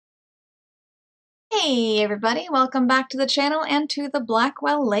Hey everybody, welcome back to the channel and to the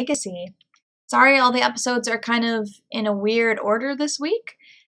Blackwell Legacy. Sorry all the episodes are kind of in a weird order this week.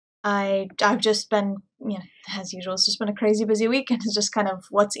 I've just been, as usual, it's just been a crazy busy week and it's just kind of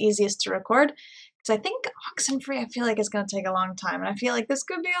what's easiest to record. Because I think Oxenfree I feel like is going to take a long time, and I feel like this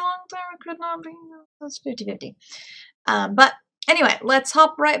could be a long time, it could not be, it's 50-50. But anyway, let's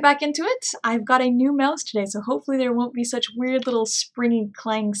hop right back into it. I've got a new mouse today, so hopefully there won't be such weird little springy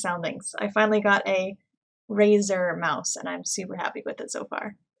clang soundings. I finally got a Razer mouse, and I'm super happy with it so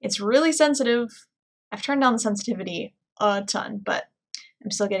far. It's really sensitive. I've turned down the sensitivity a ton, but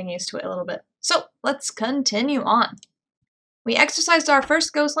I'm still getting used to it a little bit. So let's continue on. We exorcised our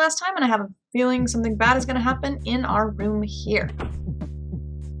first ghost last time, and I have a feeling something bad is going to happen in our room here.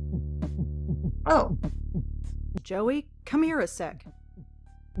 Oh. Joey, come here a sec.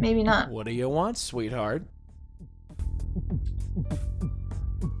 Maybe not. What do you want, sweetheart?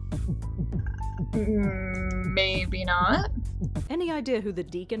 Maybe not. Any idea who the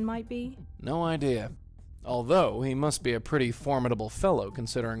deacon might be? No idea. Although, he must be a pretty formidable fellow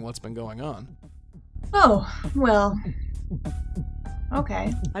considering what's been going on. Oh, well.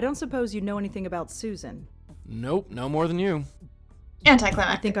 Okay. I don't suppose you know anything about Susan. Nope, no more than you.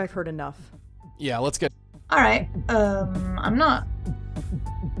 Anticlimactic. I think I've heard enough. Yeah, let's get... Alright, I'm not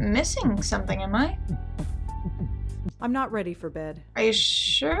missing something, am I? I'm not ready for bed. Are you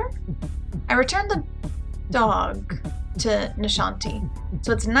sure? I returned the dog to Nishanti,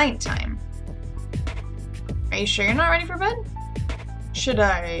 so it's nighttime. Are you sure you're not ready for bed? Should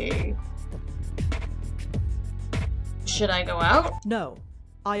I go out? No.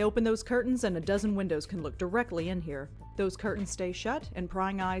 I open those curtains and a dozen windows can look directly in here. Those curtains stay shut and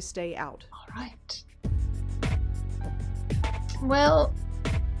prying eyes stay out. Alright. Well,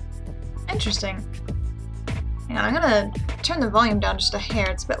 interesting. Hang on, I'm gonna turn the volume down just a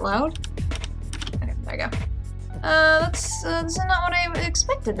hair, it's a bit loud. Okay, there we go. This is not what I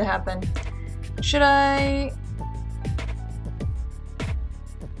expected to happen. Should I...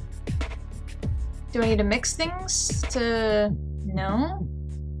 Do I need to mix things to... No?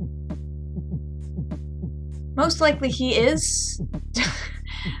 Most likely he is.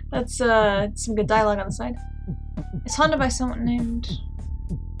 That's some good dialogue on the side. It's haunted by someone named...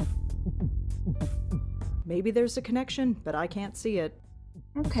 Maybe there's a connection, but I can't see it.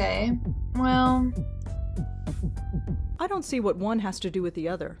 Okay, well... I don't see what one has to do with the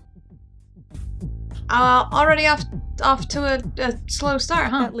other. Already off to a slow start,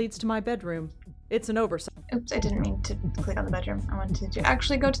 huh? That leads to my bedroom. It's an oversight. Oops, I didn't mean to click on the bedroom. I wanted to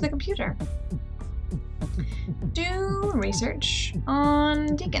actually go to the computer. Do research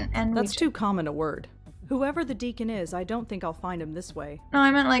on Deacon and That's too common a word. Whoever the deacon is, I don't think I'll find him this way. No,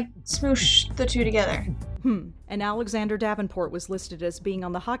 I meant like smoosh the two together. And Alexander Davenport was listed as being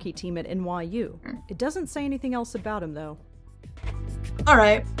on the hockey team at NYU. It doesn't say anything else about him, though.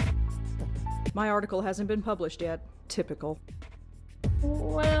 Alright. My article hasn't been published yet. Typical.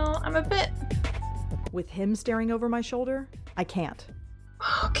 Well, I'm a bit... With him staring over my shoulder, I can't.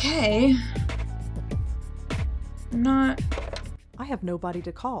 Okay. I'm not... I have nobody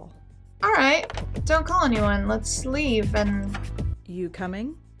to call. Alright, don't call anyone. Let's leave and... You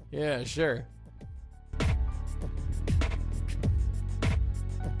coming? Yeah, sure.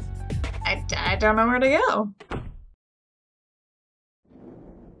 I don't know where to go.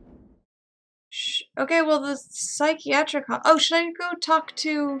 Okay, well, the psychiatric... Oh, should I go talk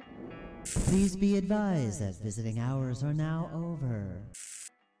to... Please be advised that visiting hours are now over.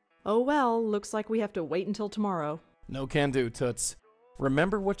 Oh well, looks like we have to wait until tomorrow. No can do, Toots.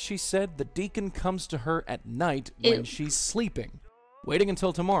 Remember what she said? The deacon comes to her at night when she's sleeping. Waiting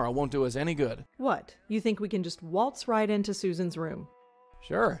until tomorrow won't do us any good. What? You think we can just waltz right into Susan's room?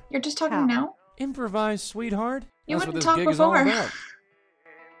 Sure. You're just talking How? now? Improvise, sweetheart. You That's wouldn't what this talk gig is all before. about.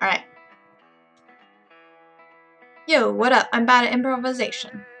 Alright. Yo, what up? I'm bad at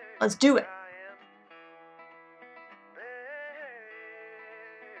improvisation. Let's do it.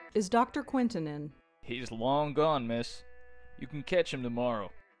 Is Dr. Quentin in? He's long gone, miss. You can catch him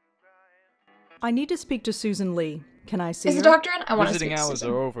tomorrow. I need to speak to Susan Lee. Can I see Is her? the doctor in? I want to speak Visiting to hours Susan.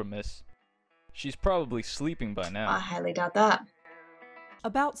 are over, miss. She's probably sleeping by now. I highly doubt that.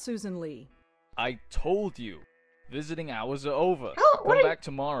 About Susan Lee. I told you. Visiting hours are over. Hell, Come back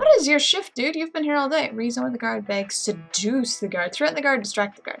tomorrow. What is your shift, dude? You've been here all day. Reason with the guard, beg, seduce the guard, threaten the guard,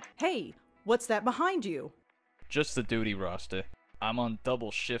 distract the guard. Hey, what's that behind you? Just the duty roster. I'm on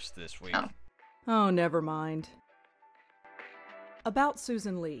double shifts this week. Oh. Oh, never mind. About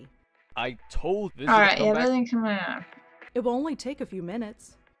Susan Lee. I told visiting Alright, come yeah, back. everything coming out. It will only take a few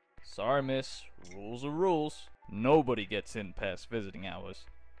minutes. Sorry, miss. Rules are rules. Nobody gets in past visiting hours.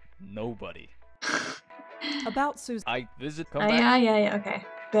 Nobody. About Susan. I visit. Come Oh, back. yeah, okay.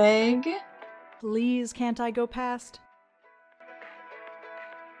 Beg. Please, can't I go past?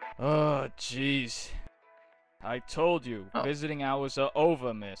 Oh, jeez. I told you, Oh. visiting hours are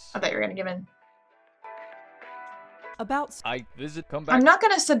over, miss. I thought you were gonna give in. About I visit. Come back. I'm not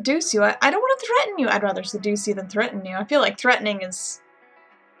gonna seduce you. I don't want to threaten you. I'd rather seduce you than threaten you. I feel like threatening is...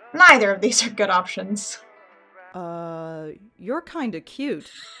 Neither of these are good options. You're kinda cute.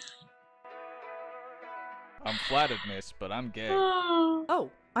 I'm flattered, miss, but I'm gay. Oh,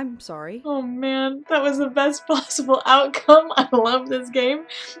 I'm sorry. Oh man, that was the best possible outcome. I love this game.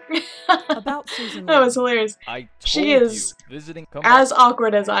 About Susan That Lee. was hilarious. I told She is you, visiting. Come as back.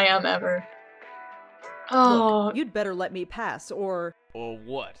 awkward as I am ever. Oh, Look, you'd better let me pass, or... Or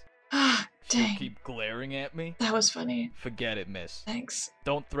what? She'll dang. keep glaring at me? That was funny. Forget it, miss. Thanks.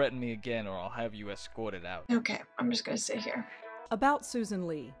 Don't threaten me again or I'll have you escorted out. Okay, I'm just gonna sit here. About Susan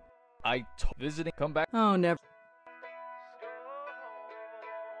Lee. Visiting. Come back. Oh, never.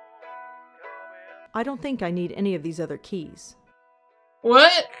 I don't think I need any of these other keys.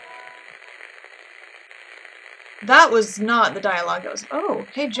 What? That was not the dialogue. That was, oh,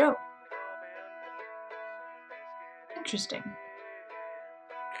 hey Joe. Interesting.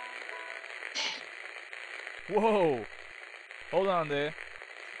 Whoa! Hold on there.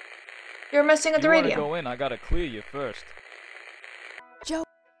 You're messing with the You wanna radio. go in, I gotta clear you first. Joe.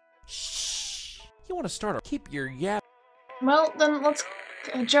 Shh. You want to start a keep your yap. Well, then let's...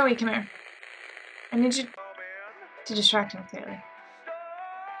 Joey, come here. I need you to distract him, clearly.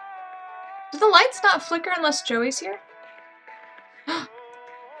 Do the lights not flicker unless Joey's here?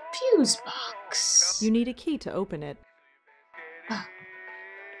 Fuse box. You need a key to open it.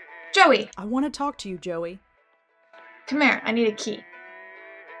 Joey, I want to talk to you, Joey. come here. I need a key.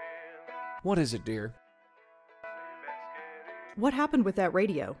 What is it, dear? What happened with that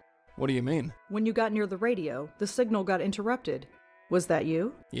radio? What do you mean? When you got near the radio, the signal got interrupted. Was that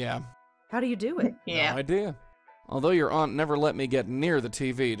you? Yeah. How do you do it? No idea. Although your aunt never let me get near the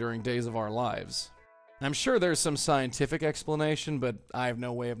TV during days of our lives. I'm sure there's some scientific explanation, but I have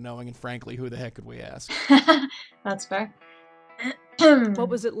no way of knowing, and frankly, who the heck could we ask? That's fair. What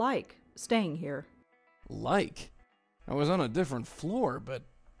was it like, staying here? Like? I was on a different floor, but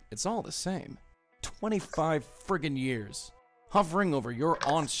it's all the same. 25 friggin' years. Hovering over your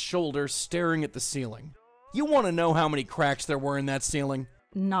aunt's shoulder, staring at the ceiling. You want to know how many cracks there were in that ceiling?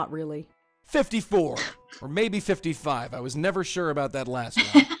 Not really. 54. Or maybe 55. I was never sure about that last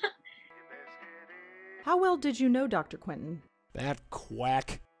one. How well did you know Dr. Quentin? That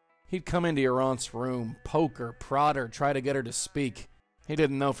quack. He'd come into your aunt's room, poke her, prod her, try to get her to speak. He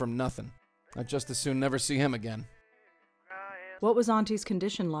didn't know from nothing. I'd just as soon never see him again. What was Auntie's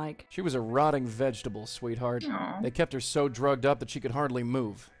condition like? She was a rotting vegetable, sweetheart. Aw. They kept her so drugged up that she could hardly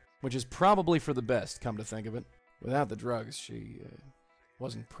move. Which is probably for the best, come to think of it. Without the drugs, she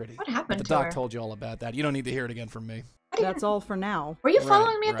wasn't pretty. What happened But the to doc her? told you all about that. You don't need to hear it again from me. That's all for now. Were you Right,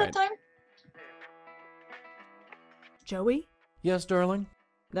 following me at that right. time? Joey? Yes, darling?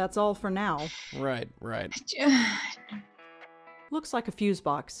 That's all for now. Right. Looks like a fuse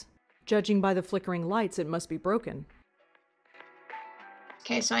box. Judging by the flickering lights, it must be broken.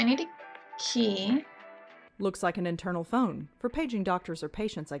 Okay, so I need a key. Looks like an internal phone. For paging doctors or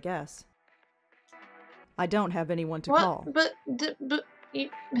patients, I guess. I don't have anyone to call. But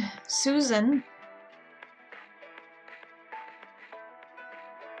Susan.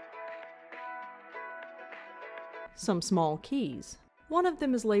 Some small keys. One of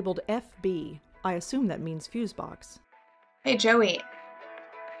them is labeled FB. I assume that means fuse box. Hey, Joey.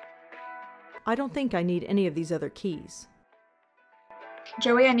 I don't think I need any of these other keys.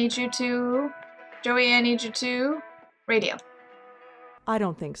 Joey, I need you to... Joey, I need you to... Radio. I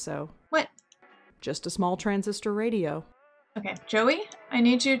don't think so. What? Just a small transistor radio. Okay, Joey, I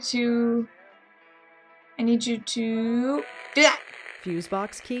need you to... do that! Fuse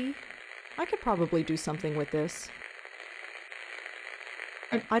box key? I could probably do something with this.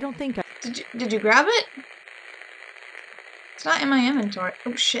 I don't think I... Did you grab it? It's not in my inventory.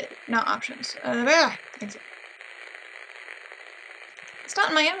 Oh shit, not options. Exit. It's not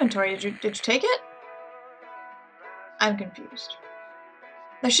in my inventory. Did you take it? I'm confused.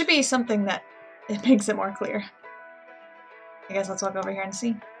 There should be something that it makes it more clear. I guess let's walk over here and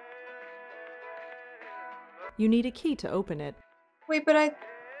see. You need a key to open it. Wait, but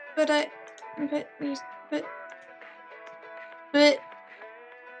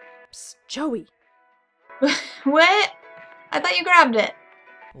Psst, Joey! what? I thought you grabbed it.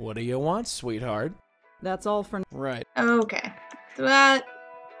 What do you want, sweetheart? That's all for... Right. Okay. That...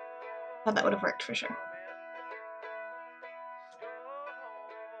 thought that would have worked for sure.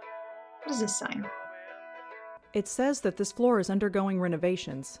 What is this sign? It says that this floor is undergoing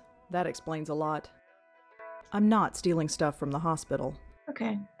renovations. That explains a lot. I'm not stealing stuff from the hospital.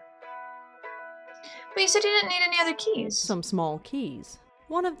 Okay. But you said you didn't need any other keys. Some small keys.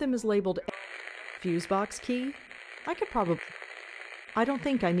 One of them is labeled fuse box key. I don't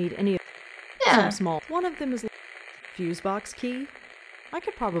think I need any of Yeah. some small. One of them is fuse box key. I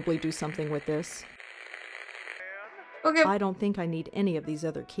could probably do something with this. Okay. I don't think I need any of these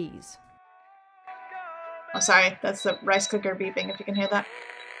other keys. Oh, sorry. That's the rice cooker beeping, if you can hear that.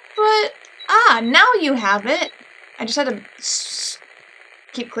 But, now you have it. I just had to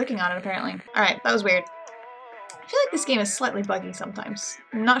keep clicking on it, apparently. Alright, that was weird. I feel like this game is slightly buggy sometimes.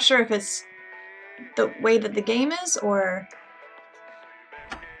 I'm not sure if it's the way that the game is, or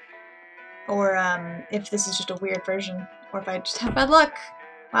if this is just a weird version, or if I just have bad luck.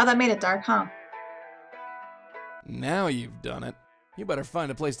 Wow, that made it dark, huh? Now you've done it. You better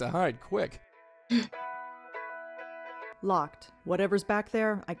find a place to hide quick. Locked. Whatever's back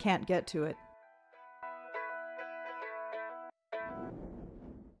there, I can't get to it.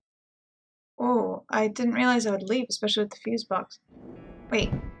 Oh, I didn't realize I would leave, especially with the fuse box.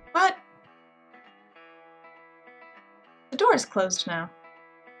 Wait, what? The door is closed now.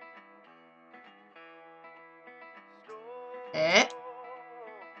 Eh?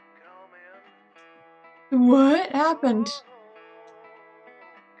 What happened?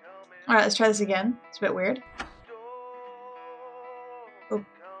 Alright, let's try this again. It's a bit weird. Oh,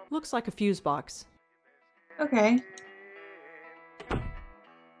 Looks like a fuse box. okay.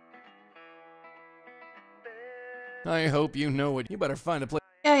 I hope you know it. You better find a place.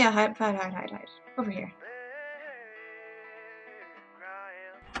 Yeah, hide. Over here.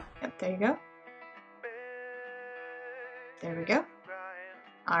 Yep, there you go. There we go.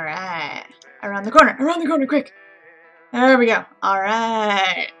 Alright. Around the corner, quick! There we go.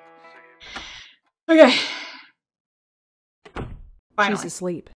 Alright. Okay. Finally. She's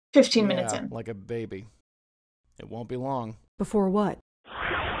asleep. 15 minutes in. Like a baby. It won't be long. Before what?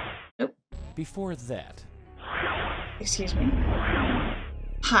 Nope. Before that. Excuse me.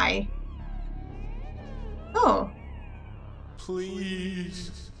 Hi. Oh.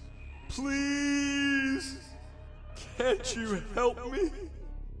 Please. Please. Can't you help me?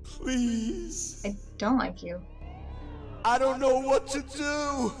 Please. I don't like you. I don't know what to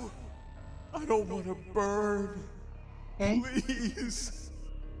do. I don't want to burn. Okay? Please.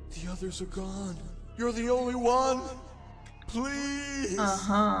 The others are gone. You're the only one. Please.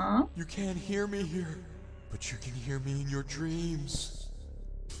 Uh-huh. You can't hear me here, but you can hear me in your dreams.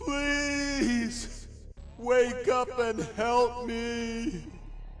 Please. Wake up and help me.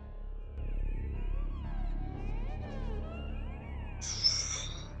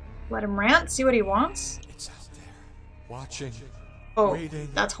 Let him rant, see what he wants. It's out there, watching, Oh, waiting.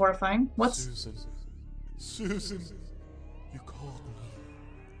 that's horrifying. What's... Susan, you called me.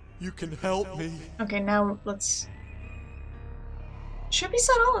 You can help me. Okay, now let's... Should be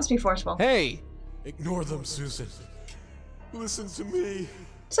subtle, let's be forceful. Hey! Ignore them, Susan. Listen to me.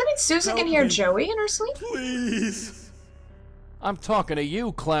 Does that mean Susan can Help hear me. Joey in her sleep? Please. I'm talking to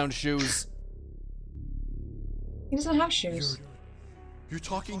you, clown shoes. He doesn't have shoes. You're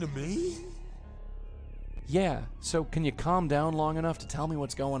talking to me? Yeah, so can you calm down long enough to tell me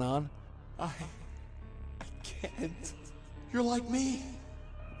what's going on? I can't. You're like me.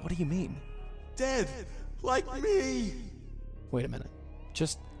 What do you mean? Dead. Like me. Wait a minute.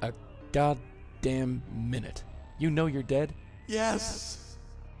 Just a goddamn minute. You know you're dead? Yes.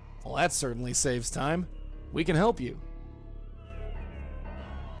 Well, that certainly saves time. We can help you.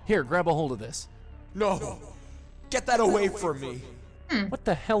 Here, grab a hold of this. No. Get that away from me. What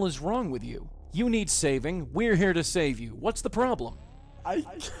the hell is wrong with you? You need saving. We're here to save you. What's the problem? I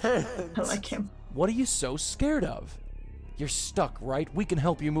can't. I like him. What are you so scared of? You're stuck, right? We can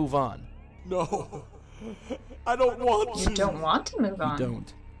help you move on. No. I don't want to. You don't want to move on. You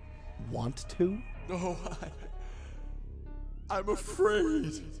don't want to? No, I'm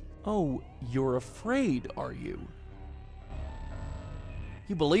afraid. Oh, you're afraid, are you?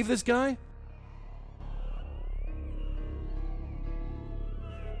 You believe this guy?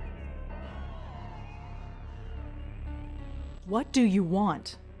 What do you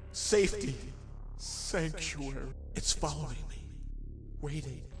want? Safety. Sanctuary. It's following me.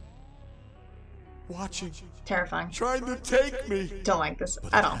 Waiting. Watching. Terrifying. Trying to take me. Don't like this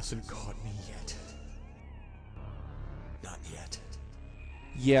But at it all. hasn't caught me yet. Not yet.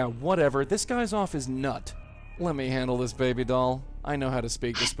 Yeah, whatever. This guy's off his nut. Let me handle this baby doll. I know how to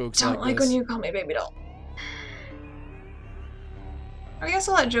speak to spooks Don't like this. when you call me baby doll. I guess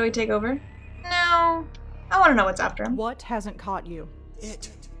I'll let Joey take over. No. I want to know what's after him. What hasn't caught you? It.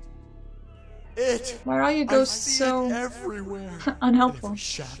 Why are all you I ghosts see so it everywhere. unhelpful? In every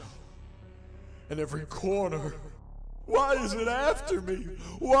shadow. In every corner. Why is it after me?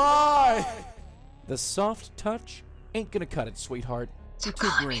 Why? The soft touch ain't gonna cut it, sweetheart. You're too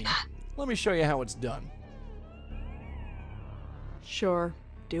green. Let me show you how it's done. Sure,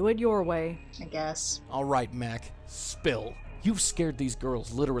 do it your way. I guess. All right, Mac, spill. You've scared these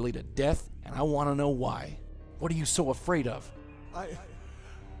girls literally to death, and I want to know why. What are you so afraid of?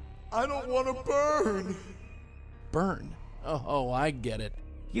 I don't want to burn. Burn? Oh, I get it.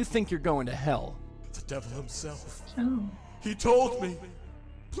 You think you're going to hell. The devil himself. Oh. He told me,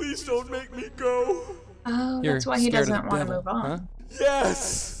 please don't make me go. Oh, You're that's why he scared of doesn't the want to devil, move on. huh?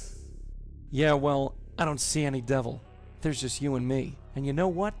 Yes. Yeah, well, I don't see any devil. There's just you and me. And you know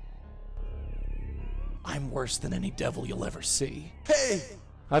what? I'm worse than any devil you'll ever see. Hey!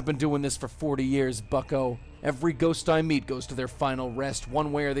 I've been doing this for 40 years, bucko. Every ghost I meet goes to their final rest,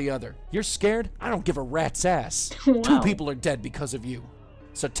 one way or the other. You're scared? I don't give a rat's ass. Wow. 2 people are dead because of you.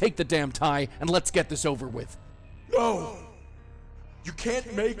 So take the damn tie and let's get this over with. No! You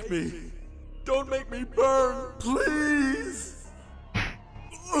can't make me. Don't make me burn, please!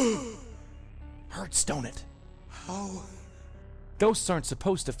 Hurts, don't it? How? Ghosts aren't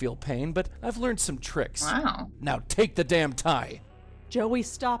supposed to feel pain, but I've learned some tricks. Wow. Now take the damn tie. Joey,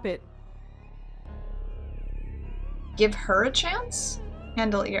 stop it. Give her a chance?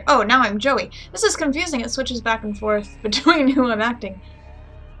 Handle your... Oh, now I'm Joey. This is confusing. It switches back and forth between who I'm acting.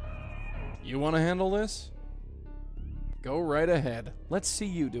 You want to handle this? Go right ahead. Let's see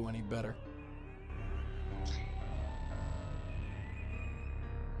you do any better.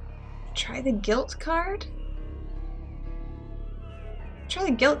 Try the guilt card? Try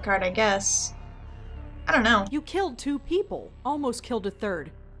the guilt card, I guess. I don't know. You killed 2 people, almost killed a 3rd.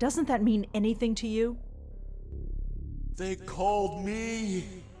 Doesn't that mean anything to you? They called me.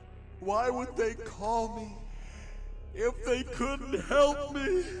 Why would they call me if they couldn't help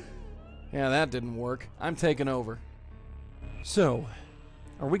me? Yeah, that didn't work. I'm taking over. So,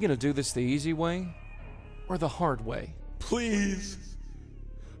 are we gonna do this the easy way? Or the hard way? Please.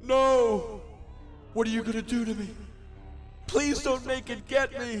 No. What are you gonna do to me? Please don't make it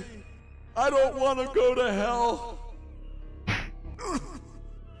get me. I don't want to go to hell.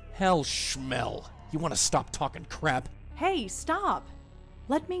 Hell, schmel. You wanna stop talking crap? Hey, stop!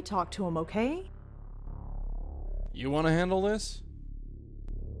 Let me talk to him, okay? You wanna handle this?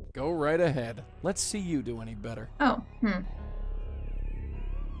 Go right ahead. Let's see you do any better. Oh,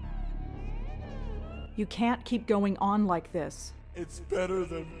 You can't keep going on like this. It's better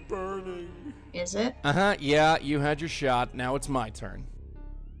than burning. Is it? Uh-huh, yeah, you had your shot. Now it's my turn.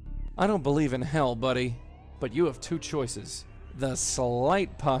 I don't believe in hell, buddy, but you have 2 choices. The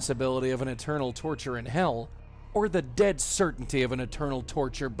slight possibility of an eternal torture in hell, or the dead certainty of an eternal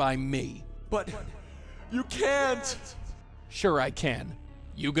torture by me. But you can't. Sure I can.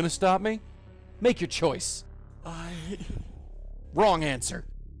 You gonna stop me? Make your choice. Wrong answer.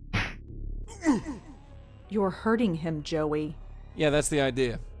 You're hurting him, Joey. Yeah, that's the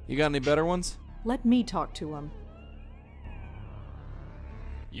idea. You got any better ones? Let me talk to him.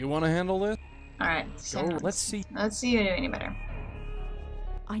 You wanna handle this? Alright, Go, so let's see. let's see you do any better.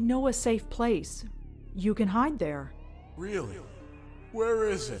 I know a safe place. You can hide there. Really? Where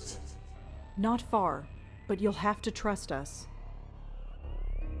is it? Not far, but you'll have to trust us.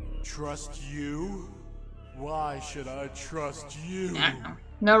 Trust you? Why should I trust you? I don't know.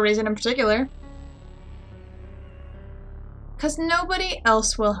 No reason in particular. Because nobody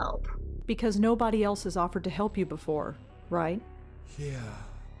else will help. Because nobody else has offered to help you before, right? Yeah.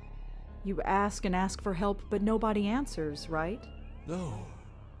 You ask and ask for help, but nobody answers, right? No.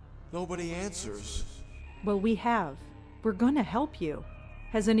 Nobody answers. Well, we have. We're gonna help you.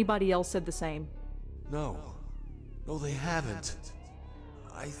 Has anybody else said the same? No. No, they haven't.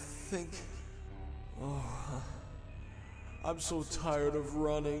 I think... Oh... I'm so tired of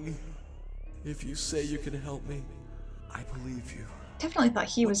running. If you say you can help me, I believe you. Definitely thought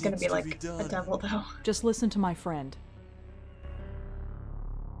he was going to be needs to like be a done? devil, though. Just listen to my friend.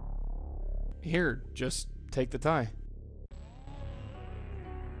 Here, just take the tie.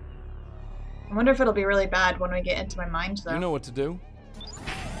 I wonder if it'll be really bad when we get into my mind, though. You know what to do.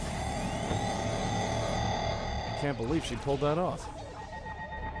 I can't believe she pulled that off.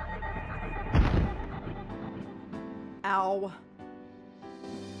 Ow.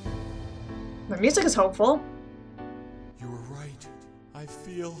 The music is hopeful. You were right. I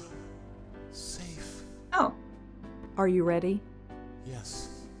feel... safe. Oh. Are you ready? Yes,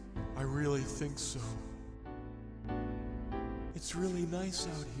 I really think so. It's really nice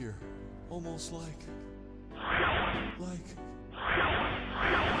out here. Almost like...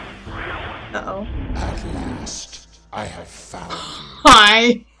 Uh-oh. At last, I have found you.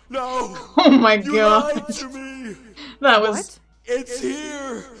 Hi! No! Oh my You god. lied to me! That was... What? It's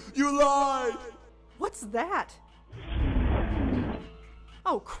here! You lied! What's that?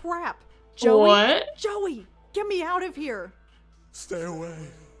 Oh, crap. Joey? What? Joey, get me out of here. Stay away.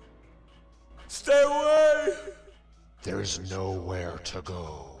 Stay away! There is nowhere to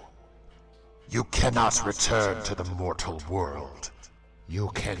go. You cannot return to the mortal world. You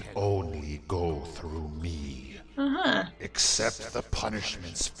can only go through me. Uh-huh. Accept the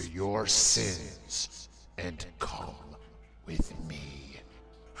punishments for your sins and come with me.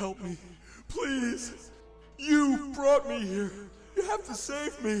 Help me, please. You brought me here. You have to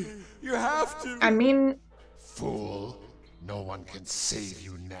save me. You have to. I mean, Fool, no one can save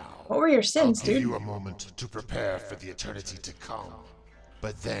you now. what were your sins, I'll give dude? you a moment to prepare for the eternity to come.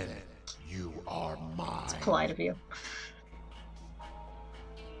 But then, you are mine. Polite of you.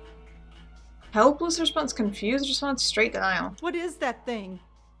 Helpless response, confused response, straight denial. What is that thing?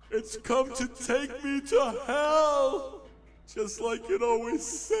 It's come to take me to hell. Just like it always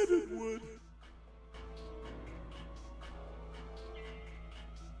said it would.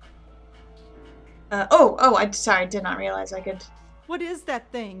 Sorry, I did not realize I could. What is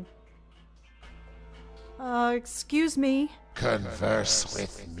that thing? Excuse me? Converse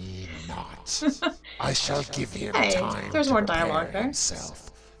with me not. I shall give him Hey, time there's to more prepare dialogue there.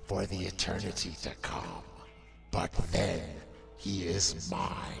 himself for the eternity to come. But then, he is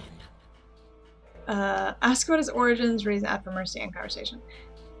mine. Ask about his origins, reason, after mercy, and conversation.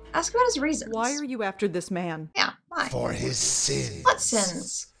 Ask about his reasons. Why are you after this man? Yeah, why? For his sins. What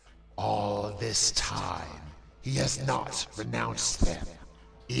sins? All this time, he has not renounced them.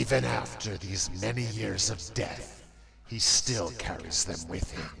 Even after these many years of death, he still carries them with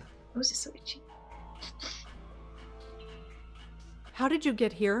him. Who's this so itchy? How did you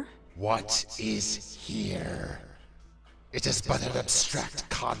get here? What is here? It is but an abstract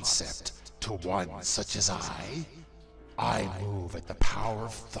concept to one such as I. I move at the power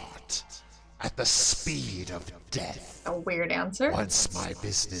of thought, at the speed of death. A weird answer. Once my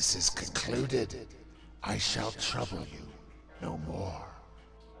business is concluded, I shall trouble you no more.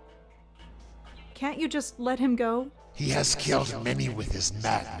 Can't you just let him go? He has killed many with his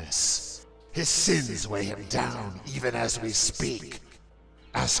madness. His sins weigh him down even as we speak.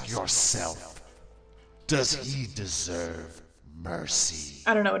 Ask yourself, does he deserve mercy?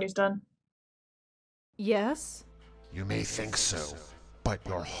 I don't know what he's done. Yes? You may think so, but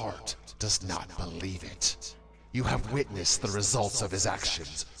your heart does not believe it. You have witnessed the results of his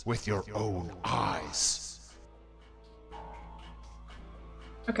actions with your own eyes.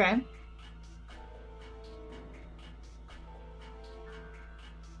 Okay.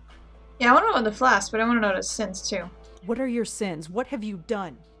 Yeah, I want to know about the flask, but I want to know his sins too. What are your sins? What have you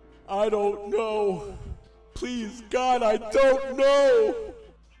done? I don't know. Please, God, I don't know.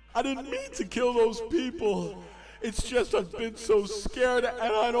 I didn't mean to kill those people. It's just I've been so scared and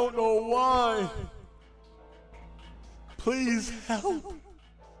I don't know why. Please help.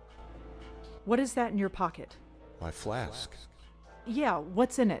 What is that in your pocket? My flask. Yeah,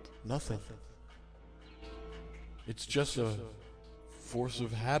 what's in it? Nothing. It's just a force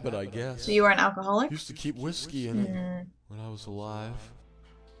of habit, I guess. So you are an alcoholic? Used to keep whiskey in it when I was alive.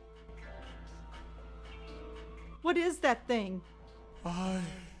 What is that thing? I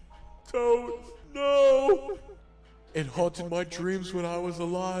don't know. It haunted my dreams when I was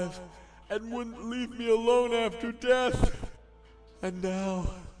alive and wouldn't leave me alone after death. And now,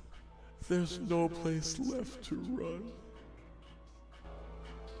 there's no place left to run.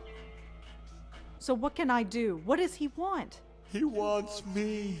 So what can I do? What does he want? He wants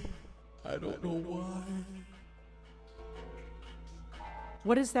me. I don't know why.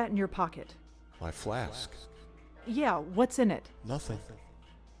 What is that in your pocket? My flask. Yeah, what's in it? Nothing.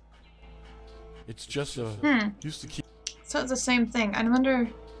 It's just a... Used to keep... So it's the same thing. I wonder...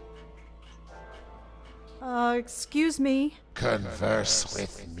 Excuse me? Converse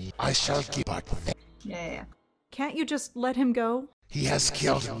with me. I shall give but then. Yeah. Can't you just let him go? He has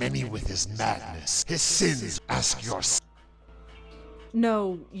killed many with his madness. His sins. Ask yourself.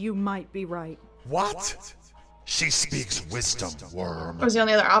 No, you might be right. What? She speaks wisdom, worm. What was the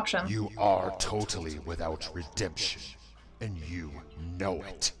only other option? You are totally without redemption, and you know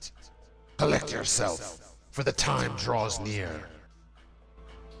it. Collect yourself, for the time draws near.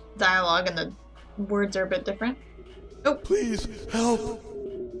 Dialogue and the words are a bit different. Oh, Please, help!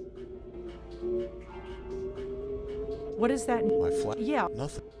 What is that? My flask. Yeah,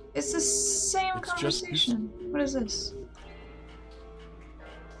 Nothing. it's the same It's just- conversation. What is this?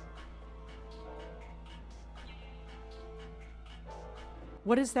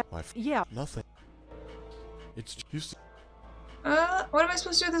 What is that? Yeah. Nothing. It's used to... What am I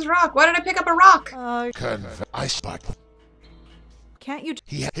supposed to do with this rock? Why did I pick up a rock? I spot. Can't you...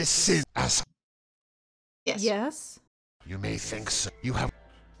 He his sin as... Yes. Yes? You may think so. You have...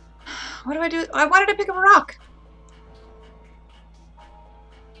 What do I do? Why did I pick up a rock?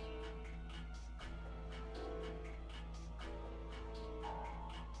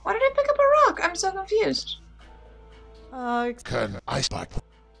 Why did I pick up a rock? I'm so confused. I spot.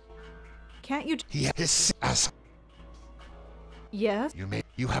 Can't you... He his sin as... Yes?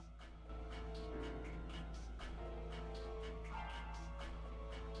 You have...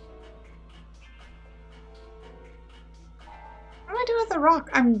 What do I do with the rock?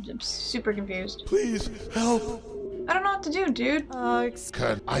 I'm super confused. Please, help! I don't know what to do, dude. I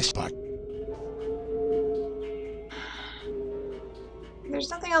spot. There's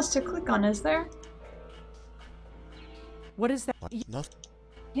nothing else to click on, is there? What is that? Nothing.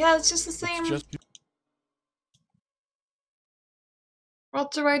 Yeah, it's just the same. It's just...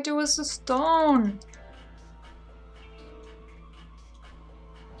 What do I do with the stone?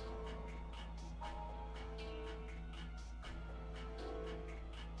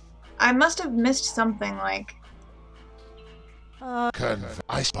 I must have missed something, like...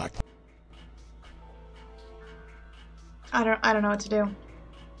 I spot. I don't know what to do.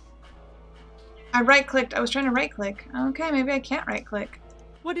 I right-clicked. I was trying to right-click. Okay, maybe I can't right-click.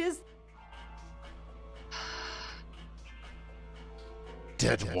 What is...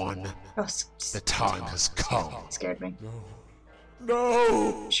 Dead one. Oh, The time has come. scared me.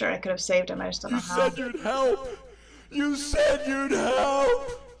 No! Sure, I could have saved him. I just don't know You how. said you'd help! You said you'd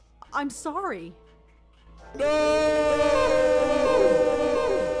help! I'm sorry. No!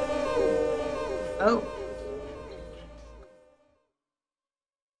 Oh.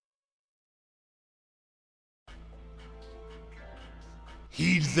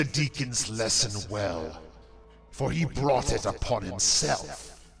 Heed the deacon's lesson well, for he brought it upon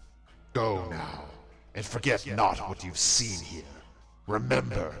himself. Go now, and forget not what you've seen here.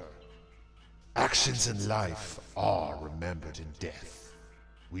 Remember, actions in life are remembered in death.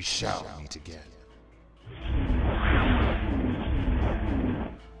 We shall meet again.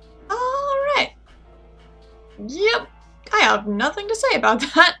 Alright. Yep. I have nothing to say about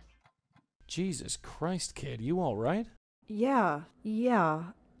that. Jesus Christ, kid, you alright? Yeah,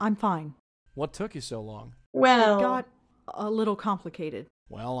 I'm fine. What took you so long? Well... It got a little complicated.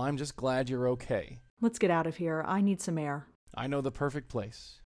 Well, I'm just glad you're okay. Let's get out of here. I need some air. I know the perfect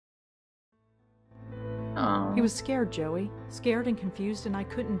place. Oh. He was scared, Joey. Scared and confused, and I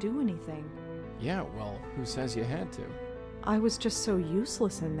couldn't do anything. Yeah, well, who says you had to? I was just so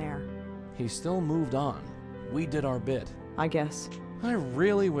useless in there. He still moved on. We did our bit. I guess. I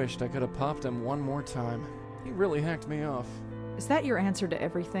really wished I could have popped him one more time. He really hacked me off. Is that your answer to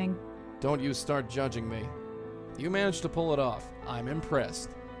everything? Don't you start judging me. You managed to pull it off. I'm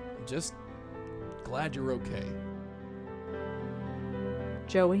impressed. I'm just glad you're okay.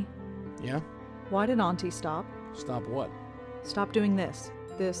 Joey, Yeah? why did Auntie stop? Stop what? Stop doing this.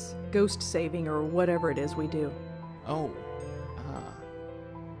 This ghost saving or whatever it is we do. Oh.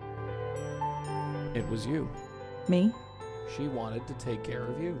 It was you. Me? She wanted to take care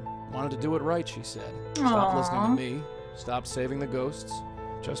of you. Wanted to do it right, she said. Stop listening to me. Stop saving the ghosts.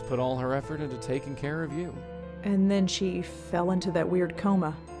 Just put all her effort into taking care of you. And then she fell into that weird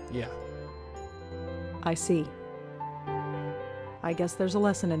coma. Yeah. I see. I guess there's a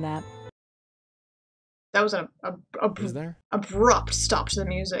lesson in that. That was an Is there? abrupt stop to the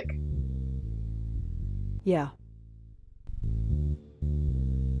music. Yeah.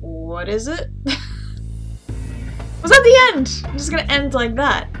 What is it? Was that the end? I'm just gonna end like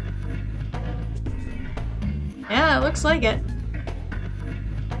that. Yeah, it looks like it.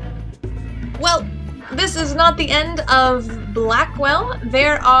 Well, this is not the end of Blackwell.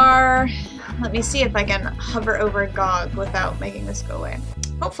 There are... Let me see if I can hover over GOG without making this go away.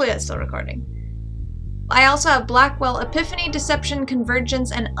 Hopefully that's still recording. I also have Blackwell Epiphany, Deception,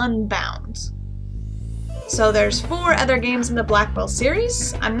 Convergence, and Unbound. So there's 4 other games in the Blackwell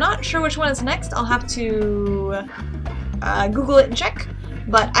series. I'm not sure which one is next. I'll have to Google it and check.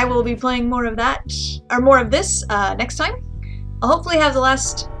 But I will be playing more of that, or more of this next time. I'll hopefully have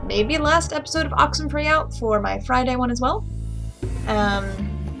the maybe last episode of Oxenfree out for my Friday one as well.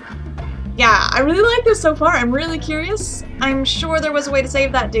 Yeah, I really like this so far. I'm really curious. I'm sure there was a way to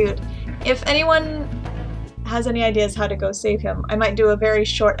save that dude. If anyone has any ideas how to go save him, I might do a very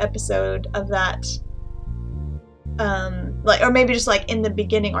short episode of that. Or maybe just like in the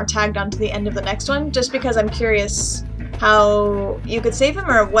beginning or tagged onto the end of the next one, just because I'm curious how you could save him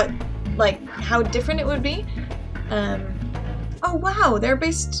or what, like, how different it would be. Oh wow,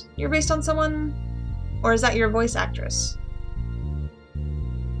 you're based on someone, or is that your voice actress?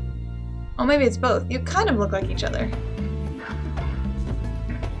 Oh, maybe it's both. You kind of look like each other.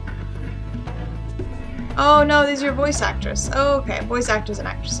 Oh no, this is your voice actress. Oh, okay, voice actors and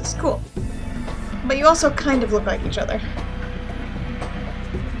actresses. Cool. But you also kind of look like each other.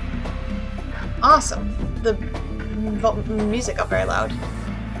 Awesome. The music got very loud.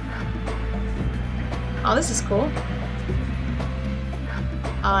 Oh, this is cool.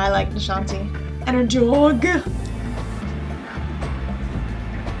 Oh, I like Nishanti. And her jog!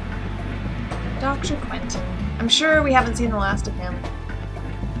 Dr. Quentin. I'm sure we haven't seen the last of him.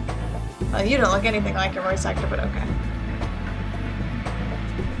 Well, you don't look anything like your voice actor, but okay.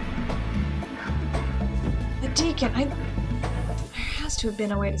 The Deacon, there has to have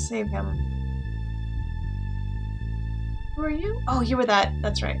been a way to save him. Who are you? Oh, you were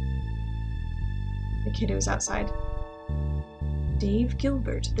that's right. The kid who was outside. Dave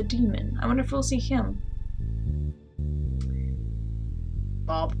Gilbert, the demon. I wonder if we'll see him.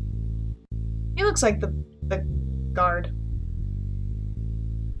 Bob. He looks like the guard.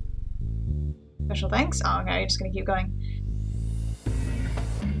 Special thanks? Oh, okay, you're just gonna keep going.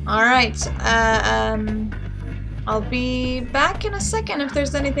 Alright, I'll be back in a second if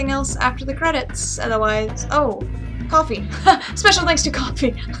there's anything else after the credits. Otherwise, oh, coffee. Special thanks to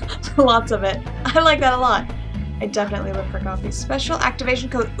coffee. Lots of it. I like that a lot. I definitely live for coffee. Special activation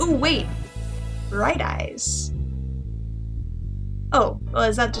code. Ooh, wait. Bright Eyes. Oh, well,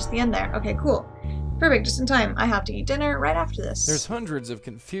 is that just the end there? Okay, cool. Perfect, just in time. I have to eat dinner right after this. There's hundreds of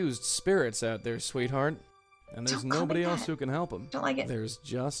confused spirits out there, sweetheart. And there's nobody else who can help them. Don't like it. There's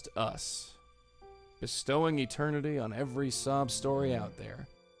just us. Bestowing eternity on every sob story out there.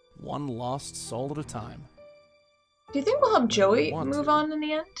 One lost soul at a time. Do you think we'll have Joey move on in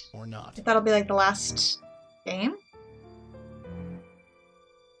the end? Or not. If that'll be like the last game?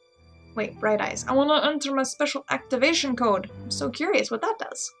 Wait, Bright Eyes. I want to enter my special activation code. I'm so curious what that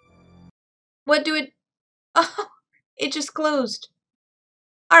does. What do it... Oh, it just closed.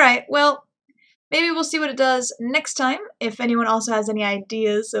 Alright, well, maybe we'll see what it does next time, if anyone also has any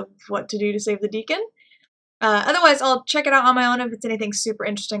ideas of what to do to save the Deacon. Otherwise, I'll check it out on my own. If it's anything super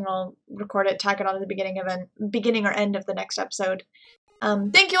interesting, I'll record it, tack it on at the beginning or end of the next episode.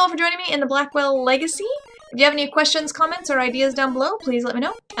 Thank you all for joining me in the Blackwell Legacy. If you have any questions, comments, or ideas down below, please let me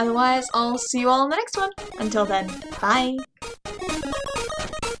know. Otherwise, I'll see you all in the next one. Until then, bye!